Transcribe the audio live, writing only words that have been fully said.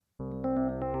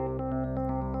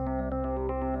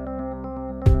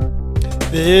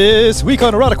This week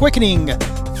on Erotic Awakening,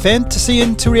 Fantasy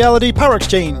into Reality Power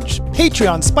Exchange,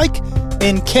 Patreon Spike,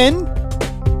 and Kentucky.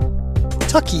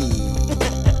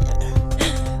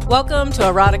 Welcome to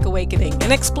Erotic Awakening,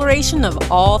 an exploration of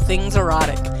all things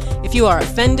erotic. If you are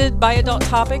offended by adult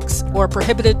topics or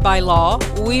prohibited by law,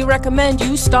 we recommend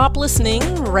you stop listening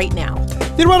right now.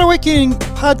 The Erotic Awakening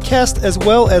podcast, as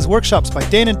well as workshops by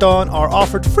Dan and Dawn, are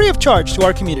offered free of charge to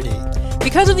our community.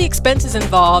 Because of the expenses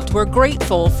involved, we're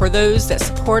grateful for those that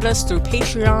support us through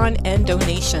Patreon and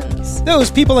donations. Those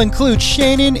people include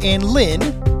Shannon and Lynn,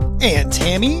 and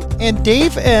Tammy, and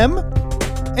Dave M.,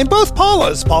 and both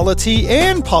Paulas, Paula T.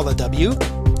 and Paula W.,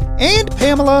 and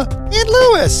Pamela and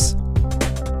Lewis.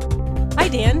 Hi,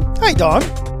 Dan. Hi, Dawn.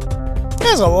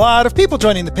 There's a lot of people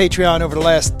joining the Patreon over the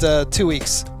last 2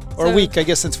 weeks, or a week, I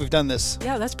guess, since we've done this.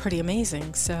 Yeah, that's pretty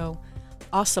amazing. So...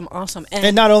 Awesome.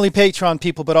 And not only Patreon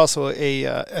people, but also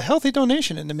a healthy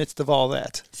donation in the midst of all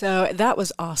that. So that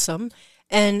was awesome.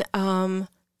 And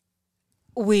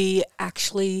we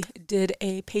actually did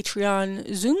a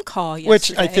Patreon Zoom call yesterday.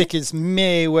 Which I think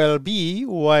may well be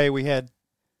why we had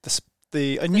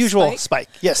the unusual spike.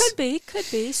 Yes. Could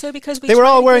be. So because they were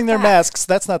all wearing their masks,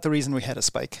 that's not the reason we had a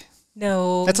spike.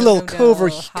 No. That's a little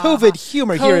COVID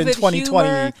humor here in 2020.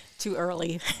 Humor, too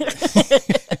early.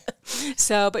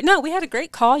 But no, we had a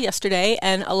great call yesterday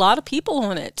and a lot of people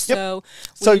on it. Yep.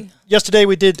 So yesterday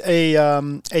we did a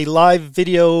live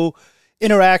video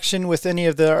interaction with any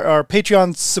of our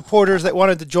Patreon supporters that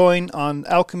wanted to join on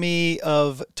alchemy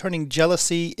of turning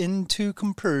jealousy into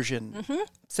compersion. Mm-hmm.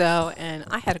 And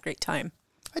I had a great time.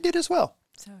 I did as well.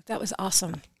 So that was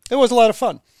awesome. It was a lot of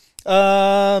fun.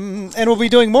 And we'll be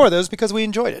doing more of those because we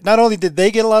enjoyed it. Not only did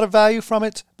they get a lot of value from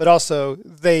it, but also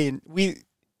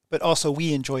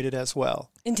we enjoyed it as well.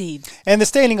 Indeed. And the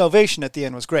standing ovation at the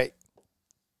end was great.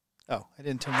 Oh, I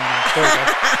didn't turn that on. There we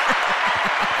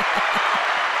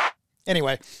go.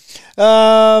 Anyway,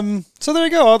 so there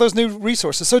you go, all those new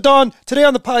resources. So, Dawn, today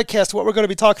on the podcast, what we're going to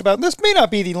be talking about, and this may not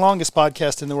be the longest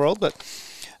podcast in the world, but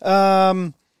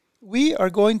we are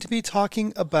going to be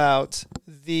talking about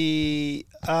the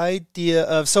idea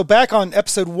of, so back on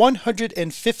episode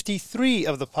 153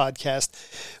 of the podcast,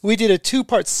 we did a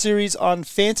 2-part series on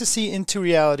fantasy into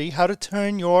reality, how to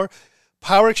turn your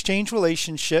power exchange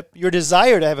relationship, your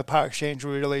desire to have a power exchange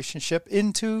relationship,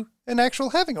 into an actual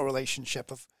having a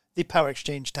relationship of the power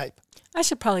exchange type. I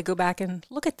should probably go back and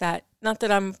look at that. Not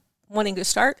that I'm wanting to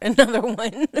start another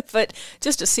one, but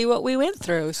just to see what we went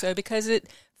through. So because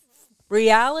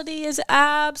reality is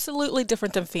absolutely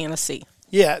different than fantasy.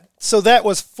 Yeah, so that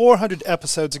was 400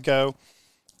 episodes ago,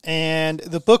 and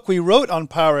the book we wrote on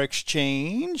power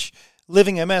exchange,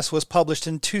 Living MS, was published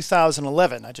in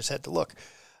 2011. I just had to look.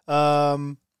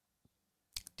 Do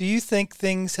you think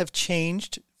things have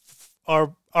changed?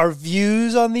 Our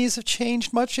views on these have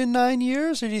changed much in 9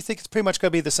 years, or do you think it's pretty much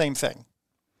going to be the same thing?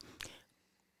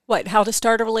 What, how to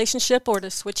start a relationship or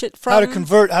to switch it from? How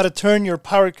to turn your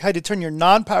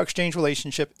non-power exchange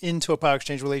relationship into a power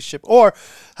exchange relationship, or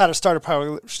how to start a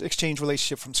power exchange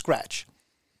relationship from scratch.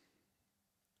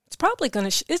 It's probably going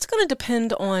to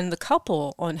depend on the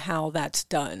couple on how that's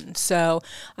done. So,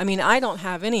 I mean, I don't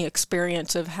have any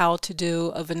experience of how to do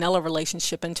a vanilla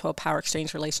relationship into a power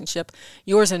exchange relationship.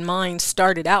 Yours and mine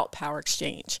started out power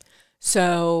exchange.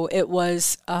 So it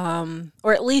was,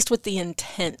 or at least with the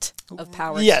intent of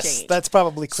power exchange. Yes, that's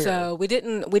probably clear. So we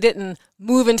didn't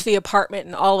move into the apartment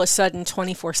and all of a sudden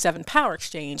 24/7 power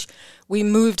exchange. We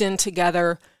moved in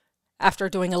together after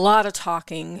doing a lot of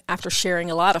talking, after sharing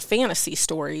a lot of fantasy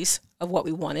stories of what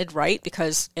we wanted, right?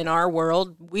 Because in our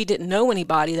world, we didn't know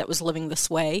anybody that was living this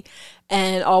way,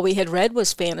 and all we had read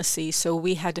was fantasy. So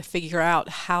we had to figure out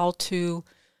how to.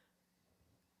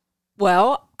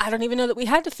 Well, I don't even know that we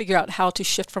had to figure out how to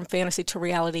shift from fantasy to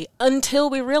reality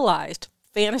until we realized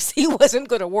fantasy wasn't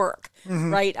going to work,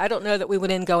 right? I don't know that we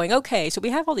went in going, okay, so we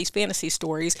have all these fantasy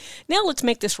stories. Now let's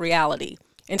make this reality.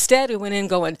 Instead, we went in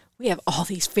going, we have all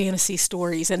these fantasy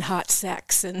stories and hot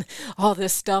sex and all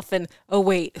this stuff. And, oh,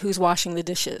 wait, who's washing the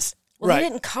dishes? Well, right. They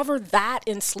didn't cover that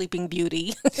in Sleeping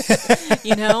Beauty,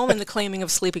 in the claiming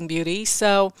of Sleeping Beauty.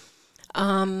 So,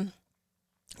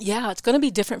 yeah, it's going to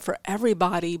be different for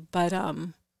everybody, but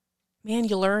man,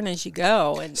 you learn as you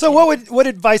go. And so, what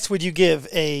advice would you give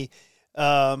a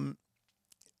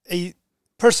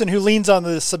person who leans on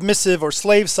the submissive or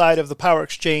slave side of the power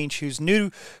exchange, who's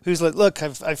like, look,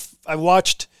 I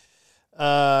watched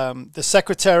The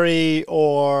Secretary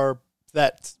or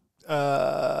that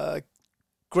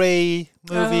Grey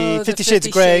movie, 50 Shades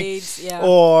of Grey, yeah.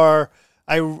 or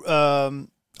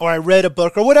I read a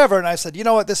book or whatever, and I said, you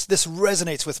know what, this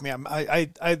resonates with me.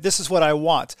 This is what I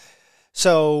want.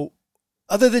 So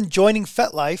other than joining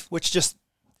FetLife, which just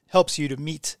helps you to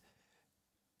meet,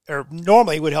 or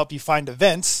normally would help you find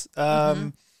events.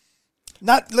 I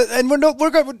don't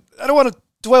want to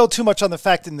dwell too much on the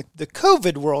fact in the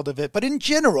COVID world of it, but in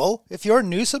general, if you're a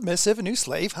new submissive, a new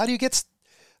slave, how do you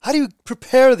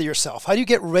prepare yourself? How do you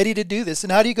get ready to do this?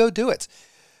 And how do you go do it?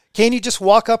 Can you just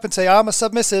walk up and say, I'm a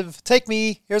submissive, take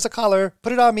me, here's a collar,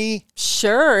 put it on me?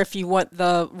 Sure, if you want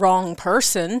the wrong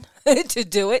person to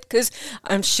do it, because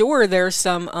I'm sure there's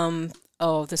some,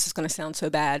 this is going to sound so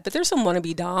bad, but there's some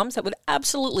wannabe doms that would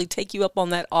absolutely take you up on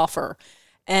that offer,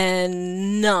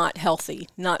 and not healthy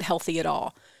at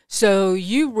all. So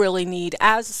you really need,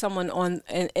 as someone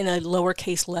in a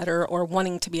lowercase letter or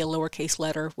wanting to be a lowercase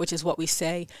letter, which is what we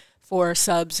say for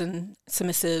subs and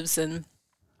submissives and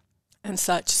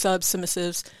such, subs,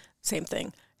 submissives, same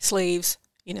thing, slaves,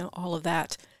 all of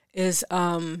that, is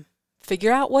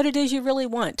figure out what it is you really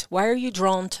want. Why are you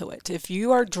drawn to it? If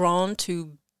you are drawn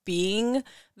to being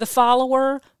the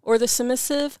follower or the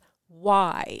submissive,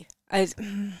 why? It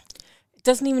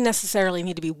doesn't even necessarily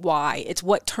need to be why. It's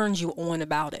what turns you on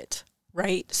about it,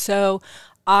 right? So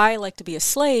I like to be a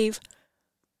slave.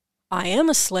 I am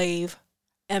a slave.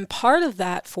 And part of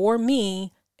that for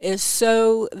me is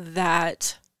so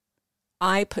that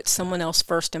I put someone else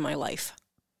first in my life.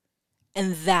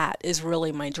 And that is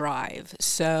really my drive.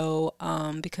 So,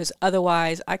 because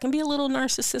otherwise I can be a little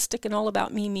narcissistic and all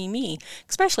about me,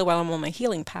 especially while I'm on my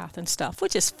healing path and stuff,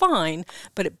 which is fine,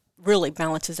 but it really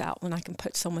balances out when I can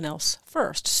put someone else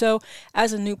first. So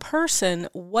as a new person,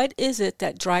 what is it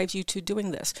that drives you to doing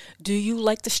this? Do you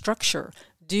like the structure?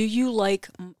 Do you like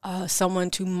someone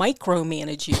to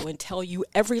micromanage you and tell you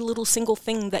every little single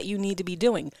thing that you need to be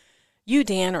doing? You,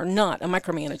 Dan, are not a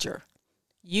micromanager.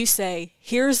 You say,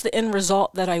 here's the end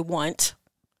result that I want.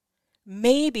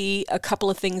 Maybe a couple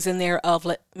of things in there of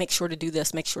make sure to do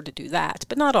this, make sure to do that,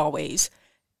 but not always.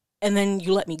 And then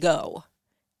you let me go.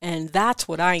 And that's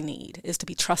what I need, is to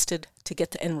be trusted to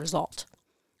get the end result.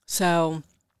 So,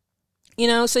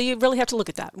 so you really have to look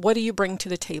at that. What do you bring to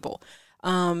the table?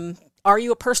 Are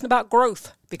you a person about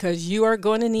growth? Because you are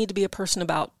going to need to be a person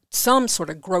about some sort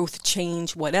of growth,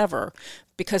 change, whatever,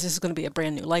 because this is going to be a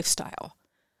brand new lifestyle.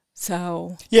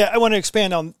 So yeah, I want to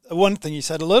expand on one thing you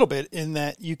said a little bit, in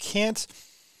that you can't.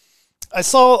 I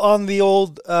saw on the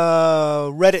old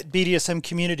Reddit BDSM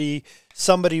community,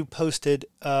 somebody posted,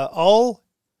 all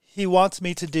he wants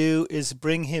me to do is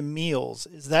bring him meals.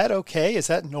 Is that okay? Is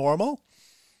that normal?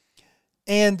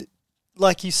 And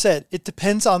like you said, it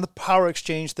depends on the power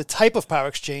exchange, the type of power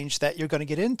exchange that you're going to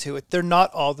get into. They're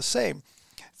not all the same.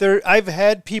 I've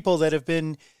had people that have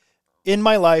been in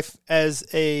my life as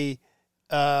a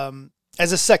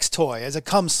sex toy, as a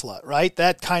cum slut, right?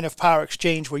 That kind of power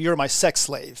exchange where you're my sex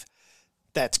slave.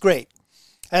 That's great.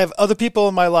 I have other people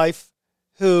in my life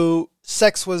who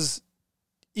sex was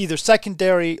either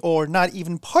secondary or not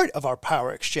even part of our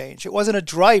power exchange. It wasn't a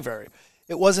driver.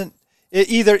 It was you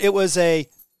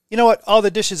know what, all the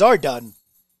dishes are done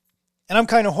and I'm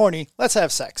kind of horny. Let's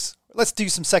have sex. Let's do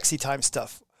some sexy time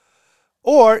stuff.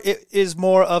 Or it is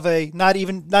more of a not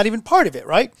even part of it,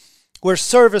 right? Where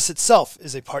service itself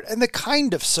is a part, and the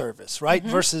kind of service, right?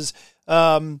 Mm-hmm. Versus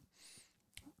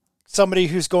somebody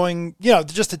who's going,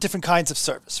 just a different kinds of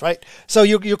service, right? So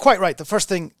you're quite right. The first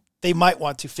thing they might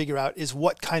want to figure out is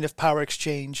what kind of power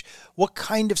exchange, what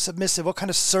kind of submissive, what kind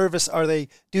of service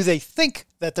do they think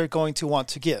that they're going to want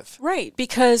to give? Right,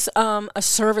 because a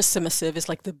service submissive is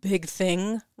like the big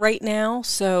thing right now.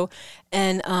 So,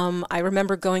 and I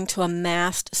remember going to a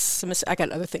masked submissive, I got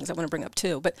other things I want to bring up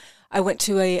too, but I went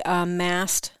to a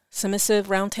masked submissive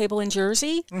roundtable in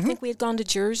Jersey. Mm-hmm. I think we had gone to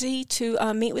Jersey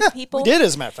to meet with people. We did,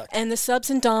 as a matter of fact. And the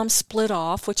subs and doms split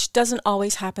off, which doesn't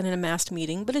always happen in a masked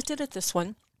meeting, but it did at this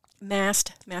one.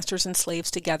 Masked masters and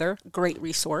slaves together, great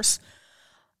resource.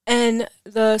 And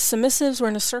the submissives were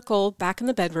in a circle back in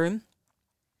the bedroom,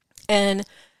 and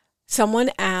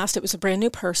someone asked, it was a brand new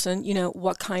person,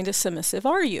 what kind of submissive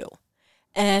are you?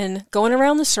 And going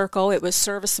around the circle, it was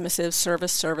service submissive,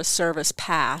 service,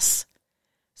 pass,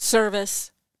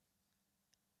 service.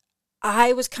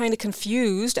 I was kind of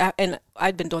confused, and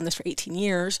I'd been doing this for 18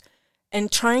 years,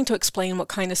 and trying to explain what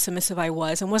kind of submissive I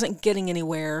was and wasn't getting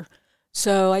anywhere.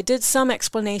 So I did some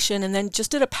explanation and then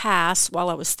just did a pass while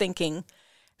I was thinking,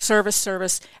 service.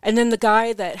 And then the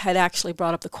guy that had actually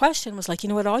brought up the question was like, you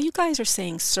know what, all you guys are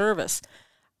saying service.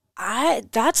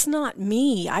 That's not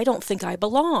me. I don't think I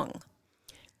belong.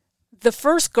 The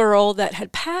first girl that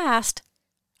had passed,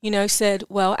 said,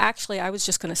 well, actually, I was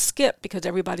just going to skip because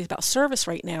everybody's about service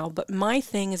right now. But my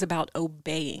thing is about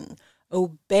obeying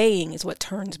Obeying is what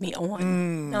turns me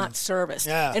on, not service.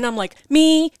 Yeah. And I'm like,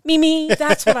 me.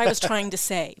 That's what I was trying to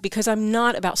say, because I'm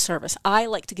not about service. I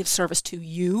like to give service to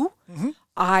you.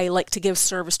 I like to give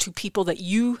service to people that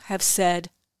you have said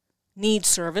need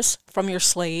service from your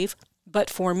slave. But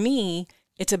for me,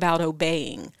 it's about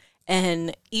obeying.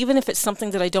 And even if it's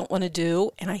something that I don't want to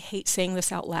do, and I hate saying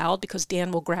this out loud because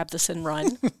Dan will grab this and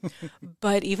run,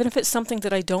 but even if it's something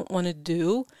that I don't want to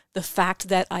do, the fact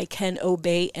that I can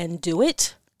obey and do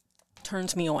it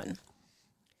turns me on.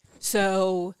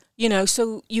 So,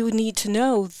 so you need to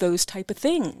know those type of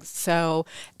things. So,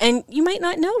 and you might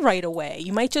not know right away.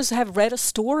 You might just have read a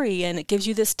story and it gives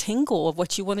you this tingle of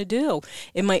what you want to do.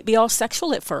 It might be all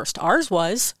sexual at first. Ours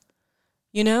was.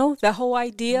 The whole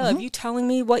idea of you telling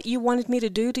me what you wanted me to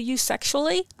do to you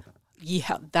sexually,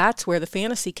 yeah, that's where the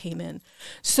fantasy came in.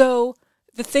 So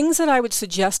the things that I would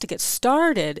suggest to get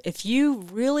started, if you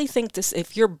really think this,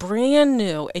 if you're brand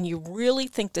new and you really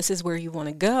think this is where you want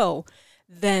to go,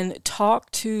 then talk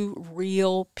to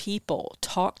real people,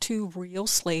 talk to real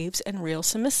slaves and real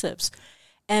submissives.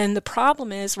 And the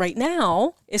problem is right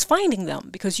now is finding them,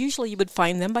 because usually you would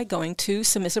find them by going to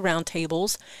submissive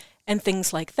roundtables and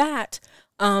things like that.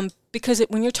 Because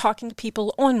when you're talking to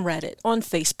people on Reddit, on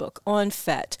Facebook, on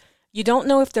FET, you don't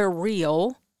know if they're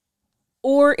real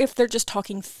or if they're just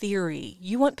talking theory.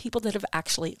 You want people that have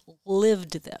actually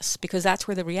lived this, because that's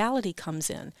where the reality comes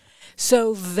in.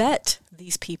 So vet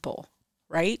these people,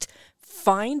 right?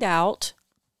 Find out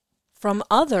from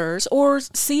others, or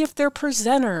see if they're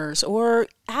presenters, or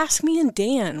ask me and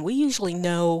Dan. We usually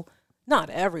know, not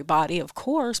everybody, of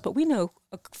course, but we know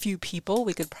a few people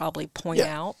we could probably point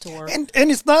out. And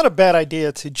it's not a bad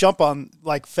idea to jump on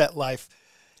like FetLife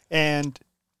and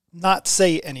not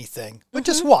say anything, but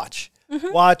just watch.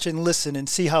 Watch and listen and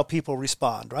see how people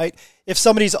respond, right? If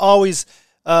somebody's always,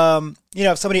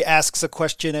 if somebody asks a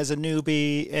question as a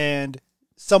newbie and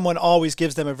someone always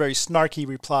gives them a very snarky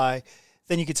reply,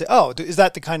 then you could say, oh, is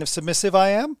that the kind of submissive I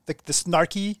am? The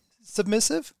snarky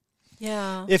submissive?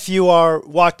 Yeah. If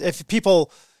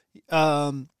people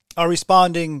are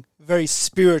responding very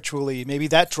spiritually, maybe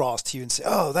that draws to you and say,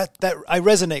 oh, that I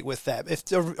resonate with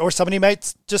that. Or somebody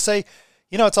might just say,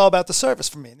 it's all about the service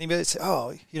for me. And maybe they say,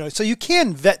 oh, so you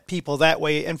can vet people that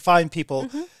way and find people.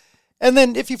 And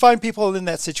then if you find people in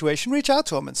that situation, reach out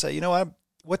to them and say,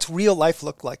 what's real life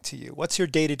look like to you? What's your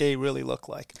day-to-day really look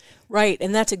like? Right,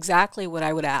 and that's exactly what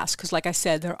I would ask, because like I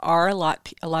said, there are a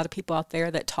lot of people out there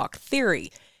that talk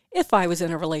theory. If I was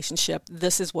in a relationship,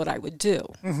 this is what I would do.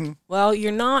 Well,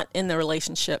 you're not in the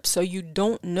relationship, so you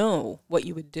don't know what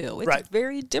you would do. It's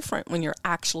very different when you're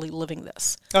actually living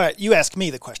this. All right, you ask me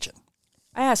the question.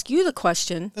 I ask you the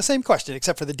question. The same question,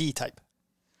 except for the D type.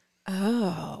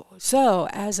 Oh, so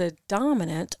as a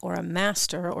dominant or a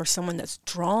master or someone that's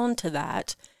drawn to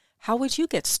that, how would you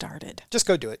get started? Just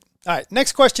go do it. All right,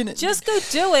 next question. Just go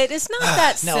do it. It's not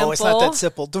that simple. No, it's not that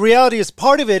simple. The reality is,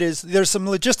 part of it is there's some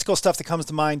logistical stuff that comes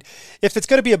to mind. If it's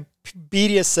going to be a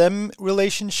BDSM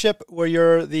relationship where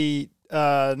you're the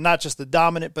not just the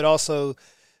dominant but also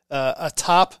a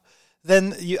top,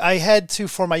 then I had to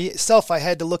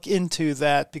look into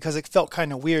that, because it felt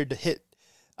kind of weird to hit.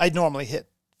 I'd normally hit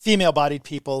female-bodied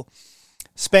people,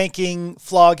 spanking,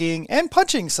 flogging, and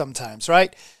punching sometimes,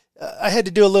 right? I had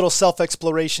to do a little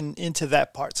self-exploration into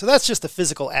that part. So that's just the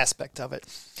physical aspect of it.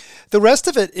 The rest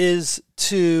of it is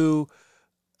to,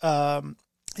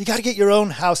 you got to get your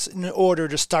own house in order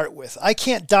to start with. I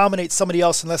can't dominate somebody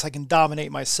else unless I can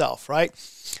dominate myself, right?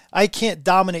 I can't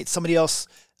dominate somebody else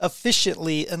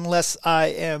efficiently unless I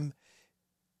am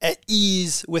at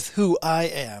ease with who I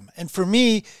am. And for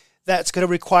me, that's going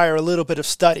to require a little bit of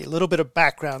study, a little bit of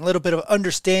background, a little bit of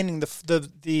understanding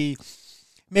the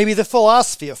maybe the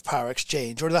philosophy of power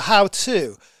exchange or the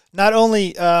how-to. Not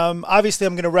only, obviously,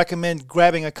 I'm going to recommend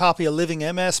grabbing a copy of Living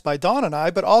MS by Dawn and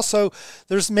I, but also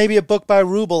there's maybe a book by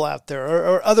Rubel out there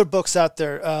or other books out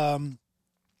there.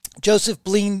 Joseph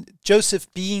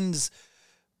Bean's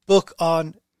book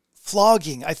on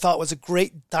flogging, I thought, was a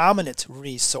great dominant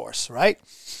resource, right?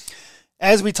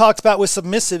 As we talked about with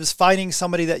submissives, finding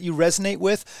somebody that you resonate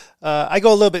with, I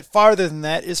go a little bit farther than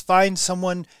that, is find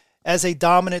someone as a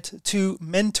dominant to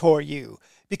mentor you.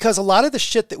 Because a lot of the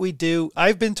shit that we do,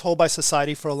 I've been told by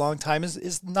society for a long time,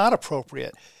 is not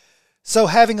appropriate. So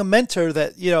having a mentor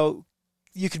that,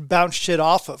 you can bounce shit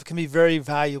off of can be very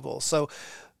valuable. So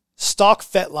stalk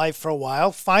FetLife for a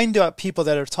while. Find out people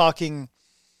that are talking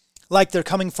like they're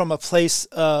coming from a place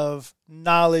of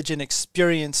knowledge and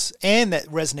experience and that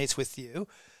resonates with you.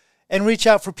 And reach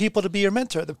out for people to be your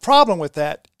mentor. The problem with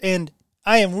that, and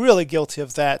I am really guilty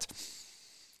of that,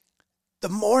 the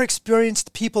more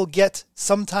experienced people get,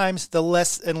 sometimes the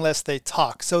less and less they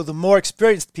talk. So the more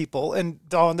experienced people, and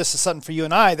Dawn, this is something for you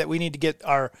and I that we need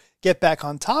to get back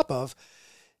on top of,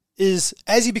 is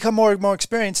as you become more and more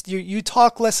experienced, you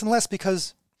talk less and less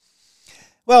because,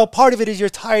 well, part of it is you're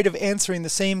tired of answering the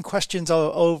same questions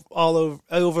all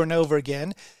over and over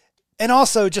again. And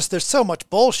also just there's so much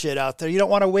bullshit out there. You don't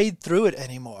want to wade through it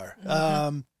anymore.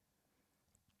 Mm-hmm.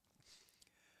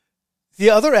 The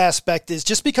other aspect is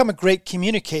just become a great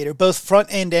communicator, both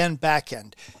front end and back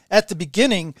end. At the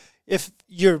beginning, if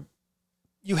you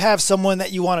have someone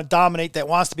that you want to dominate that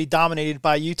wants to be dominated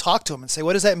by you, talk to them and say,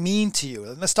 what does that mean to you?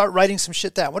 And let's start writing some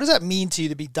shit down. What does that mean to you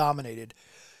to be dominated?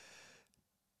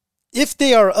 If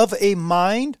they are of a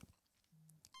mind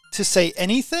to say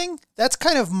anything, that's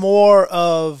kind of more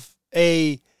of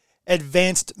a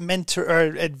advanced mentor or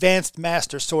advanced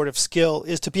master sort of skill,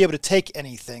 is to be able to take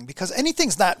anything, because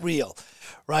anything's not real,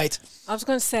 right? I was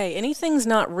going to say, anything's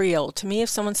not real. To me, if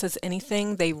someone says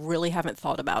anything, they really haven't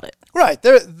thought about it. Right.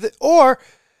 Or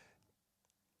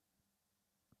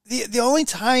the only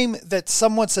time that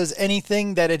someone says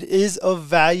anything that it is of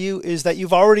value is that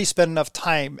you've already spent enough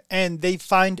time and they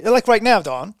find, like right now,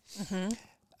 Dawn, mm-hmm.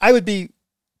 I would be,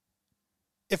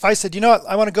 if I said, you know what,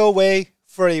 I want to go away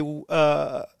for an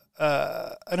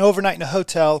overnight in a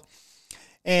hotel,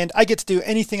 and I get to do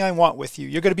anything I want with you.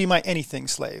 You're going to be my anything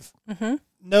slave. Mm-hmm.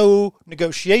 No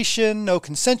negotiation, no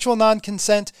consensual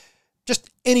non-consent, just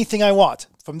anything I want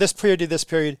from this period to this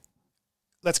period.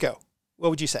 Let's go. What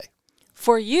would you say?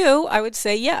 For you, I would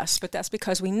say yes, but that's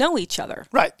because we know each other.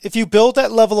 Right. If you build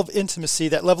that level of intimacy,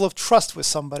 that level of trust with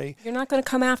somebody. You're not going to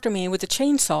come after me with a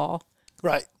chainsaw.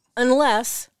 Right.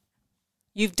 Unless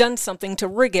you've done something to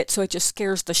rig it so it just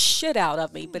scares the shit out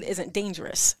of me, but isn't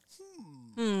dangerous.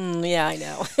 Yeah, I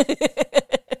know.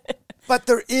 But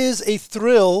there is a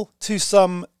thrill to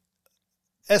some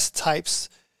S-types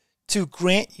to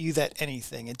grant you that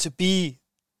anything and to be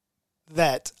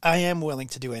that I am willing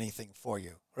to do anything for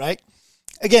you, right?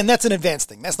 Again, that's an advanced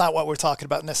thing. That's not what we're talking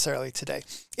about necessarily today.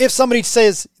 If somebody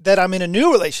says that I'm in a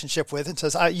new relationship with and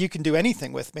says, you can do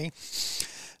anything with me,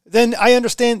 then I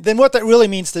understand. Then what that really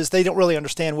means is they don't really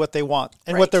understand what they want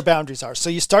and what their boundaries are. So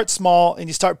you start small and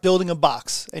you start building a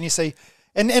box and you say,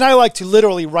 and I like to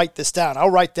literally write this down. I'll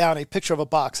write down a picture of a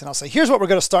box and I'll say, here's what we're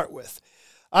going to start with.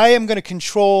 I am going to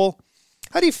control,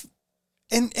 and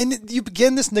you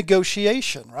begin this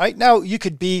negotiation, right? Now you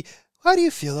could be, how do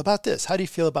you feel about this? How do you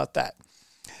feel about that?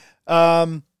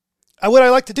 What I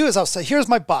like to do is I'll say, here's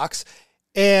my box,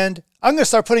 and I'm going to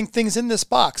start putting things in this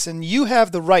box, and you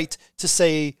have the right to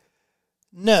say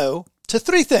no to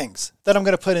 3 things that I'm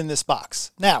going to put in this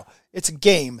box. Now, it's a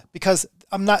game, because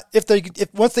I'm not,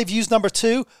 if once they've used number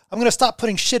 2, I'm going to stop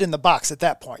putting shit in the box at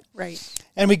that point. Right.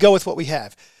 And we go with what we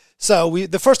have. So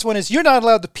the first one is, you're not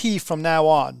allowed to pee from now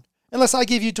on unless I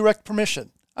give you direct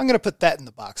permission. I'm going to put that in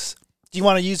the box. Do you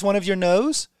want to use one of your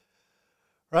no's?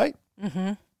 Right?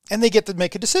 Mm-hmm. And they get to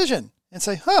make a decision and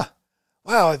say,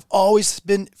 wow, I've always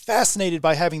been fascinated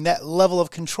by having that level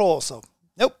of control. So,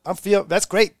 nope, that's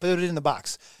great. Put it in the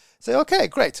box. Say, okay,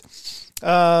 great.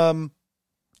 And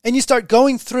you start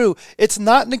going through. It's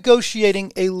not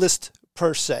negotiating a list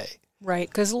per se. Right,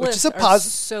 because lists are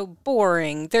so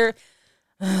boring.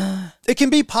 It can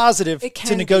be positive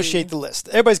to negotiate the list.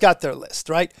 Everybody's got their list,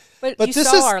 right? But you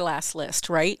saw our last list,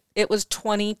 right? It was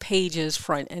 20 pages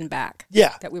front and back.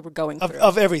 Yeah, that we were going through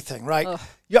of everything, right? Ugh.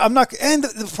 Yeah, I'm not. And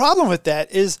the problem with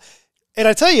that is, and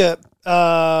I tell you,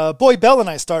 Boy Bell and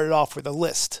I started off with a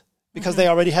list because they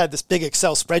already had this big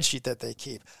Excel spreadsheet that they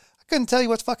keep. I couldn't tell you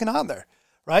what's fucking on there,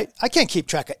 right? I can't keep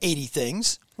track of 80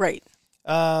 things, right?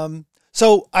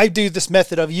 So I do this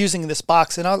method of using this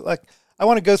box, and I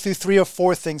want to go through 3 or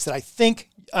 4 things that I think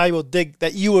I will dig,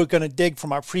 that you are going to dig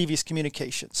from our previous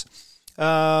communications.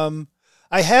 I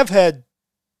have had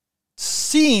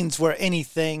scenes where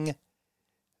anything,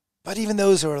 but even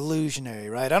those are illusionary,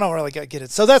 right? I don't really get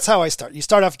it. So that's how I start. You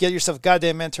start off, get yourself a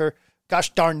goddamn mentor.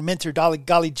 Gosh darn mentor,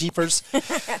 golly jeepers.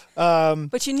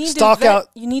 But you need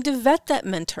to vet that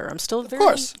mentor. I'm still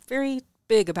very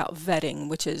big about vetting,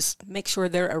 which is make sure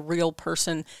they're a real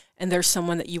person and they're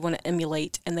someone that you want to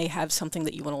emulate and they have something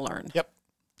that you want to learn. Yep.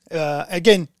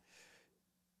 Again,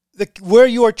 where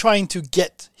you are trying to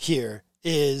get here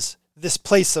is this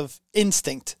place of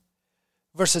instinct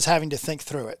versus having to think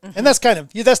through it. Mm-hmm. And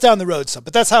that's down the road some,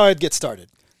 but that's how I'd get started.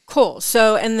 Cool.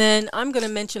 So, and then I'm going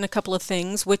to mention a couple of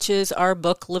things, which is our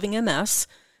book, Living MS.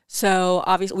 So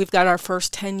obviously we've got our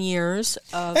first 10 years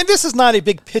of... And this is not a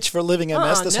big pitch for Living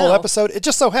MS, whole episode. It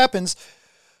just so happens,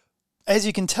 as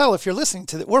you can tell, if you're listening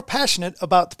to it, we're passionate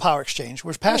about the Power Exchange.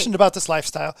 We're passionate about this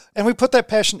lifestyle, and we put that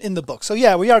passion in the book. So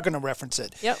yeah, we are going to reference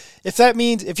it. Yep. If that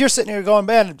means, if you're sitting here going,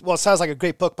 man, well, it sounds like a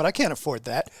great book, but I can't afford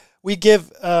that. We give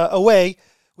away,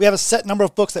 we have a set number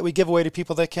of books that we give away to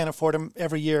people that can't afford them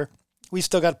every year. We've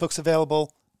still got books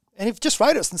available. And if just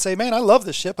write us and say, man, I love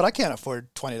this shit, but I can't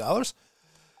afford $20.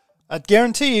 I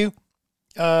guarantee you,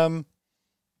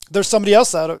 there's somebody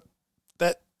else out of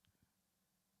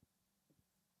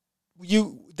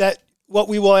that what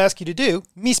we will ask you to do,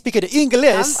 me speaking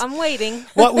English. I'm waiting.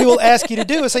 What we will ask you to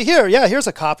do is say, here's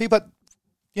a copy, but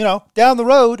down the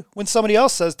road when somebody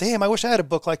else says, damn, I wish I had a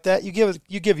book like that, you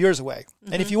give yours away.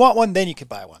 Mm-hmm. And if you want one, then you can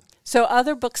buy one. So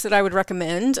other books that I would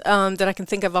recommend that I can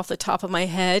think of off the top of my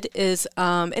head is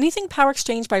anything Power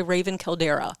Exchange by Raven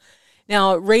Kaldera.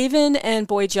 Now, Raven and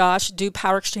Boy Josh do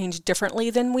Power Exchange differently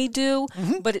than we do,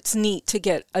 but it's neat to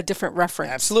get a different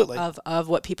reference of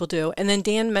what people do. And then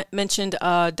Dan mentioned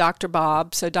Dr.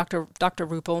 Bob, so Dr.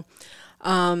 Rupel.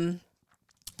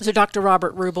 So Dr.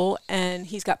 Robert Rubel, and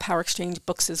he's got Power Exchange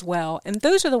books as well. And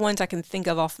those are the ones I can think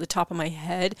of off the top of my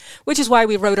head, which is why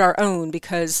we wrote our own,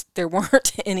 because there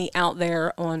weren't any out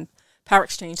there on Power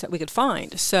Exchange that we could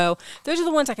find. So those are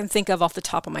the ones I can think of off the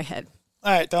top of my head.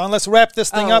 All right, Dawn, let's wrap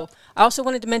this thing up. I also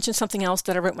wanted to mention something else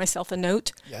that I wrote myself a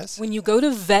note. Yes. When you go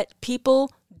to vet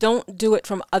people, don't do it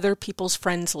from other people's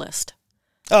friends list.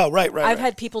 Oh, right. I've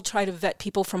had people try to vet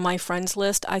people from my friends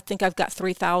list. I think I've got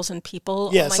 3,000 people.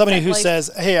 Yeah, somebody who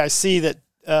says, hey, I see that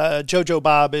JoJo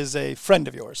Bob is a friend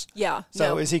of yours. Yeah.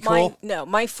 So is he cool?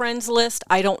 My friends list,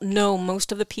 I don't know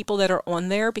most of the people that are on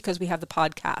there because we have the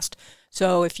podcast.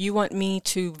 So if you want me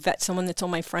to vet someone that's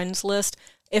on my friends list,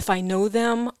 if I know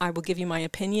them, I will give you my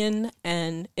opinion.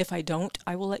 And if I don't,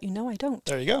 I will let you know I don't.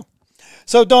 There you go.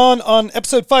 So, Dawn, on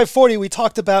episode 540, we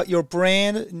talked about your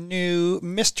brand new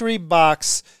mystery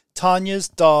box, Tanya's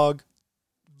dog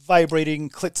vibrating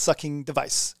clit-sucking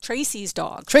device. Tracy's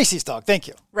dog. Thank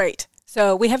you. Right.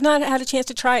 So we have not had a chance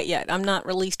to try it yet. I'm not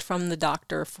released from the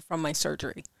doctor from my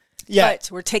surgery. Yeah. But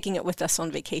we're taking it with us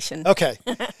on vacation. Okay.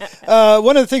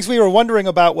 One of the things we were wondering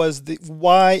about was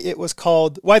why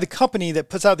the company that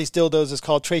puts out these dildos is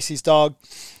called Tracy's Dog.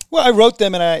 Well, I wrote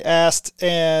them and I asked,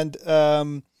 and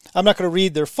I'm not going to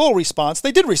read their full response.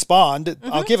 They did respond.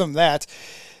 Mm-hmm. I'll give them that.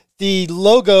 The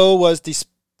logo was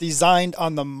designed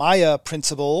on the Maya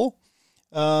principle.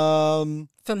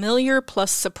 Familiar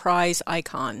plus surprise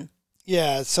icon.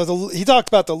 Yeah, so he talked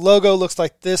about the logo looks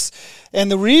like this.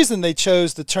 And the reason they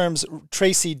chose the terms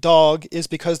Tracy Dog is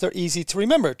because they're easy to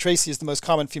remember. Tracy is the most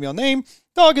common female name.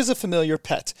 Dog is a familiar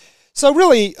pet. So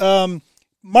really,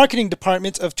 marketing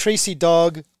department of Tracy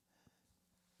Dog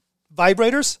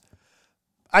vibrators,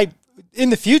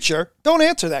 in the future, don't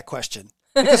answer that question.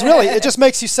 Because really, it just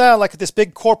makes you sound like this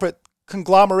big corporate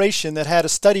conglomeration that had a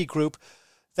study group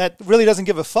that really doesn't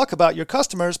give a fuck about your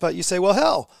customers, but you say, well,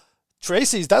 hell,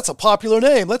 Tracy's, that's a popular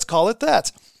name. Let's call it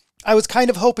that. I was kind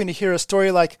of hoping to hear a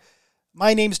story like,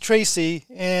 my name's Tracy,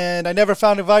 and I never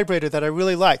found a vibrator that I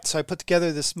really liked, so I put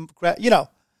together this,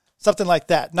 something like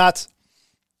that. Not,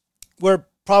 we're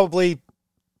probably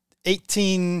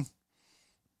 18,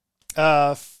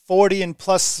 40 and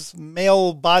plus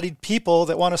male-bodied people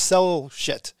that want to sell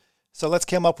shit. So let's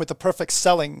come up with the perfect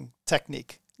selling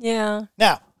technique. Yeah.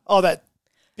 Now, all that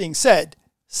being said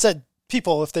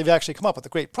people, if they've actually come up with a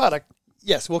great product,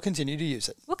 yes, we'll continue to use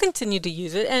it.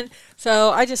 And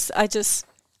so I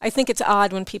think it's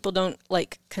odd when people don't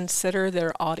consider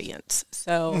their audience.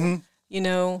 So,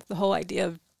 the whole idea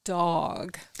of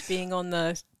dog being on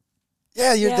the...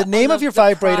 the name of your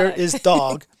vibrator is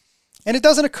dog. And it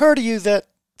doesn't occur to you that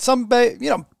some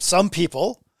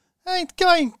people, I ain't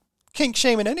kink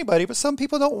shaming anybody, but some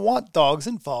people don't want dogs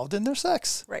involved in their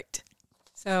sex. Right.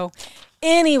 So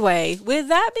anyway, with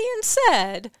that being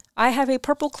said, I have a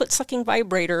purple clit-sucking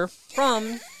vibrator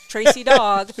from Tracy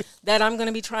Dog that I'm going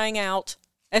to be trying out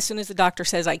as soon as the doctor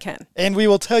says I can. And we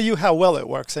will tell you how well it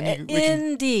works. And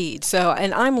Indeed. So,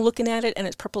 and I'm looking at it, and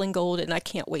it's purple and gold, and I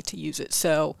can't wait to use it.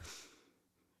 So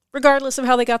regardless of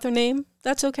how they got their name,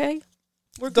 that's okay.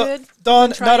 We're good.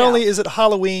 Dawn, not only is it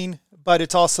Halloween, but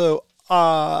it's also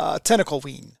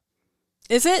Tentacleween.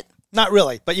 Is it? Not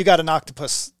really, but you got an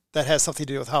octopus that has something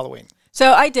to do with Halloween.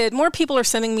 So I did. More people are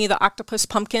sending me the octopus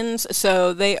pumpkins,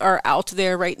 so they are out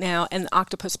there right now, and the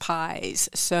octopus pies.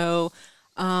 So,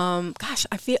 I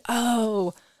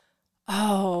feel,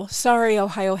 sorry,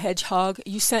 Ohio Hedgehog.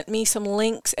 You sent me some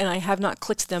links, and I have not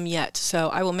clicked them yet. So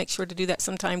I will make sure to do that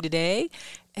sometime today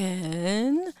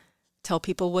and tell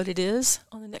people what it is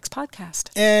on the next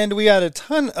podcast. And we got a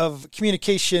ton of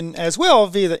communication as well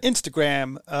via the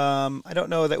Instagram. I don't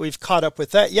know that we've caught up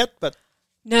with that yet, but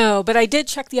No, but I did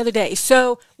check the other day.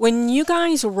 So when you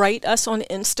guys write us on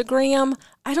Instagram,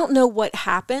 I don't know what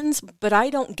happens, but I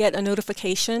don't get a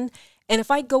notification. And if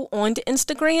I go on to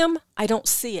Instagram, I don't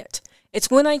see it.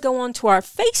 It's when I go on to our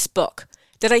Facebook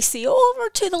that I see over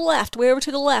to the left, way over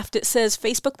to the left, it says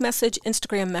Facebook message,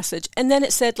 Instagram message. And then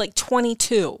it said like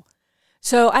 22.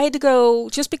 So I had to go,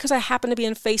 just because I happen to be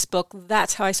in Facebook,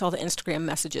 that's how I saw the Instagram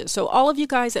messages. So all of you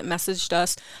guys that messaged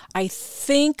us, I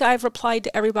think I've replied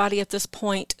to everybody at this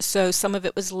point. So some of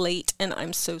it was late, and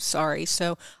I'm so sorry.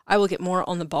 So I will get more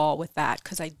on the ball with that,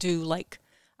 because I do like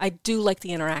the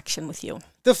interaction with you.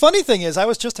 The funny thing is, I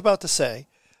was just about to say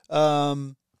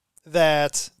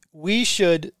that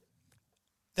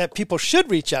people should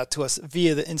reach out to us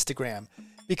via the Instagram.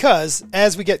 Because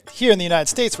as we get here in the United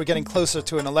States, we're getting closer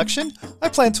to an election. I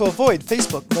plan to avoid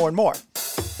Facebook more and more.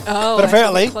 Oh, but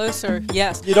apparently, closer.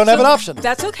 Yes, you don't have an option.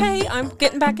 That's okay. I'm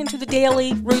getting back into the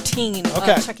daily routine of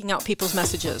checking out people's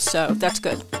messages, so that's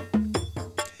good.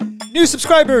 New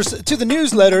subscribers to the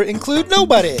newsletter include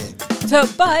nobody.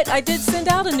 But I did send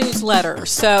out a newsletter,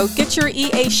 so get your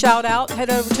EA shout out. Head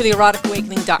over to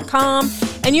theeroticawakening.com,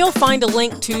 and you'll find a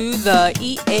link to the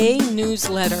EA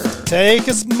newsletter. Take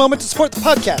a moment to support the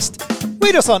podcast.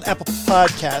 Rate us on Apple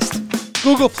Podcast,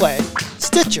 Google Play,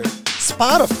 Stitcher,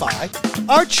 Spotify,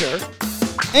 Archer,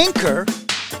 Anchor,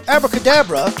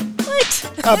 Abracadabra.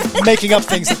 What? I'm making up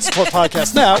things that support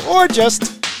podcasts now, or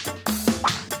just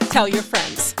tell your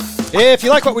friends. If you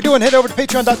like what we're doing, head over to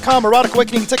patreon.com, Erotic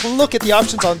Awakening, and take a look at the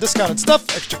options on discounted stuff,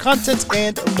 extra content,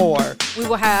 and more. We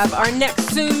will have our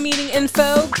next Zoom meeting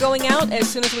info going out as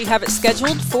soon as we have it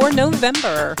scheduled for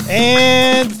November.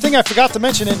 And the thing I forgot to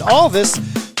mention in all this,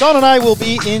 Dawn and I will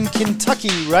be in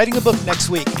Kentucky writing a book next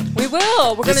week. We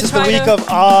will. This is the week of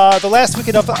the last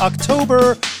weekend of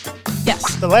October.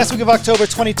 Yes. The last week of October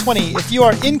 2020. If you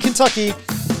are in Kentucky,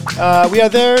 we are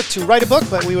there to write a book,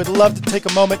 but we would love to take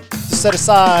a moment to set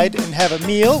aside and have a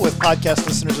meal with podcast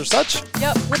listeners or such.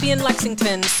 Yep, we'll be in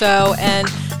Lexington. And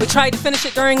we tried to finish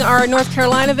it during our North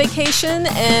Carolina vacation,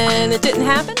 and it didn't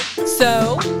happen.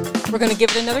 So we're going to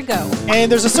give it another go.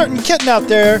 And there's a certain kitten out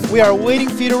there we are waiting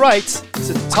for you to write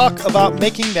to talk about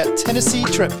making that Tennessee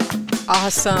trip.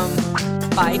 Awesome.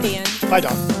 Bye, Dan. Bye,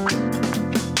 Dawn.